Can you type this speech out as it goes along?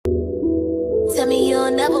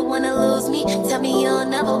never wanna lose me. Tell me you'll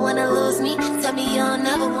never wanna lose me. Tell me you'll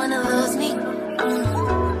never wanna lose me.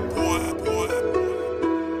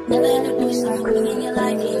 Never had a bitch like me in your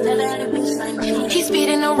life. Never had a bitch like me. He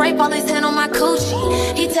speeding the rape, all his hand on my coochie.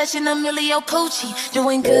 He touching Emilio Pucci.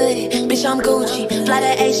 Doing good, bitch, I'm Gucci. Fly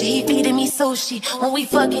to Asia, he feeding me sushi. When we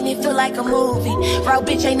fucking, it feel like a movie. Raw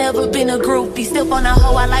bitch ain't never been a groupie. Still on a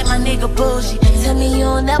hoe, I like my nigga bougie. Tell me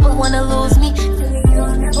you'll never wanna lose me.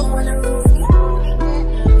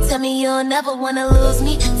 Tell me you'll never wanna lose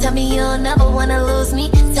me. Tell me you'll never wanna lose me.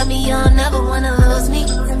 Tell me you'll never wanna lose me.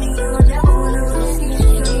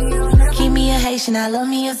 Keep me a Haitian, I love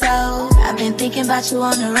me a soul. I've been thinking about you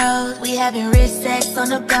on the road. We having rich sex on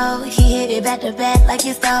the go. He hit it back to back like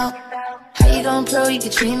it's dope. How you gon' prove you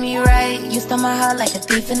could treat me right? You stole my heart like a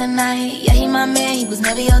thief in the night. Yeah, he my man, he was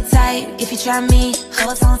never your type. If you try me,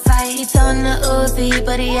 hoes on sight. He telling the Uzi,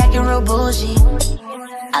 but he acting real bougie.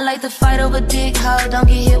 I like to fight over dick, hoe, don't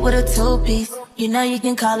get hit with a two-piece. You know you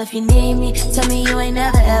can call if you need me. Tell me you ain't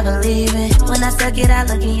never ever leaving. When I suck it, I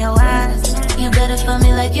look in your eyes. You better feel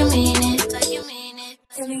me like you mean it.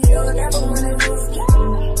 Tell me you'll never wanna lose me.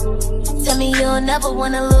 Tell me you'll never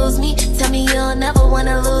wanna lose me. Tell me you'll never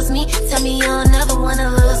wanna lose me. Tell me you'll never wanna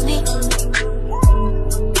lose me.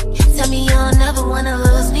 Tell me you'll never wanna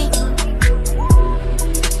lose me.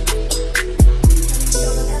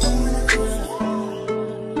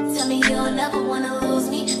 Tell me you'll never wanna lose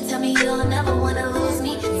me. Tell me you'll never wanna lose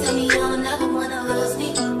me. Tell me you'll never wanna lose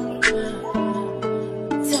me.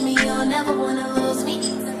 Tell me you'll never wanna lose me.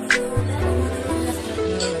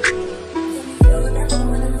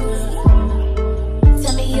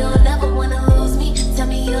 Tell me you'll never wanna lose me. Tell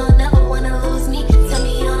me you'll never wanna lose me. Tell me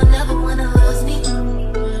you'll never wanna lose me.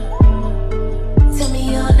 Tell me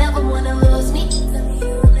you'll never wanna lose me.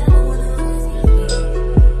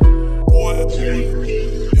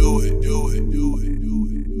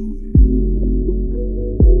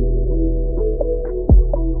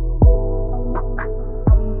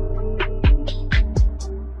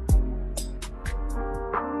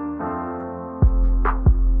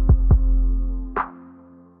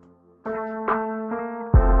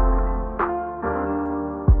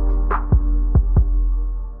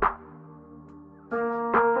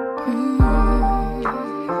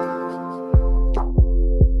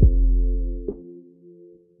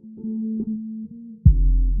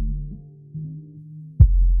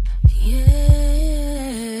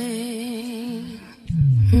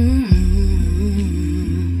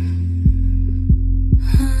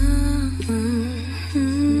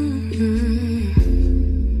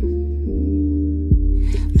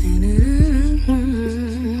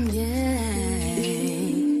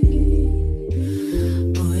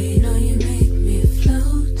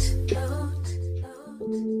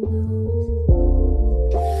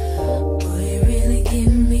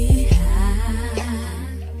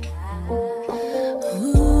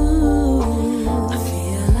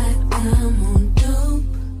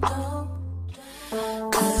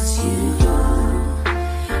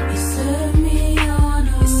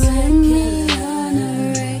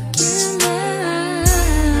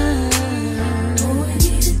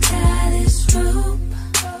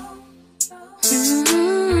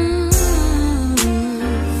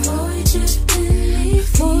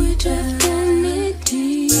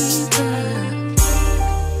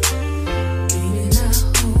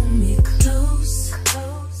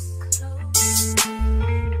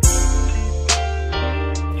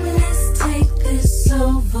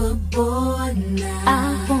 Overboard now.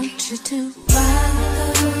 I want you to